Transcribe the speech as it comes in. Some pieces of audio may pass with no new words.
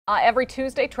Every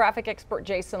Tuesday, traffic expert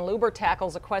Jayson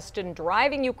tackles a question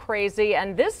driving you crazy.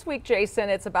 And this week, Jayson,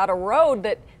 it's about a road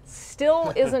that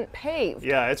still isn't paved.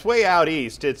 Yeah, it's way out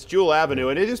east. It's Jewell Avenue,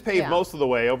 and it is paved most of the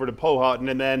way over to Powhatan,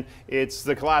 and then it's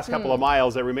the last couple of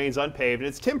miles that remains unpaved. And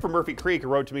it's Tim from Murphy Creek who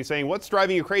wrote to me saying, "What's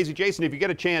driving you crazy, Jayson? If you get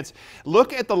a chance,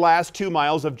 look at the last 2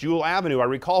 miles of Jewell Avenue. I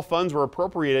recall funds were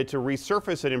appropriated to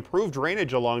resurface and improve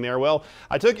drainage along there." Well,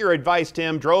 I took your advice,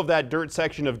 Tim, drove that dirt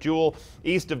section of Jewell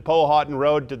east of Powhatan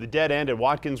Road to the dead end at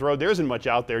Watkins Road. There isn't much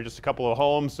out there, just a couple of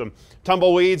homes, some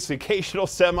tumbleweeds, occasional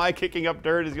semi kicking up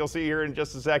dirt, as you'll see here in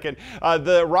just a second.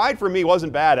 The ride for me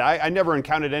wasn't bad. I never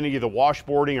encountered any of the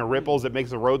washboarding or ripples that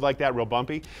makes the road like that real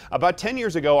bumpy. About 10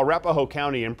 years ago, Arapahoe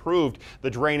County improved the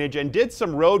drainage and did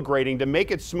some road grading to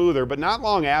make it smoother, but not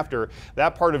long after,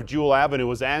 that part of Jewell Avenue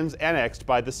was annexed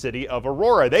by the city of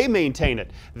Aurora. They maintain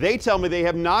it. They tell me they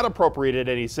have not appropriated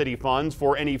any city funds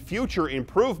for any future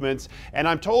improvements, and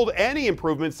I'm told any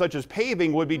improvements such as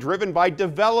paving would be driven by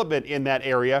development in that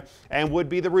area and would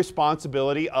be the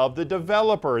responsibility of the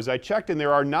developers. I checked, and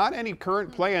there are not any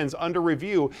current plans under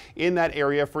review in that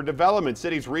area for development.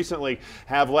 Cities recently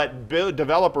have let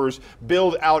developers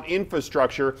build out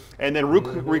infrastructure and then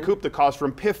recoup the cost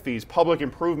from PIF fees, public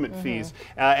improvement fees.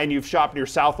 And you've shopped near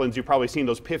Southlands, you've probably seen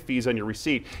those PIF fees on your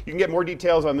receipt. You can get more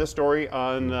details on this story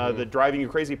on the Driving You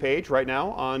Crazy page right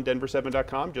now on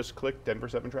Denver7.com. Just click Denver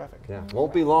 7 Traffic. Yeah,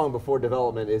 won't be long before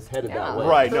development is headed that way.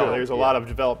 Right, no, there's a lot of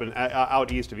development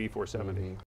out east of E470.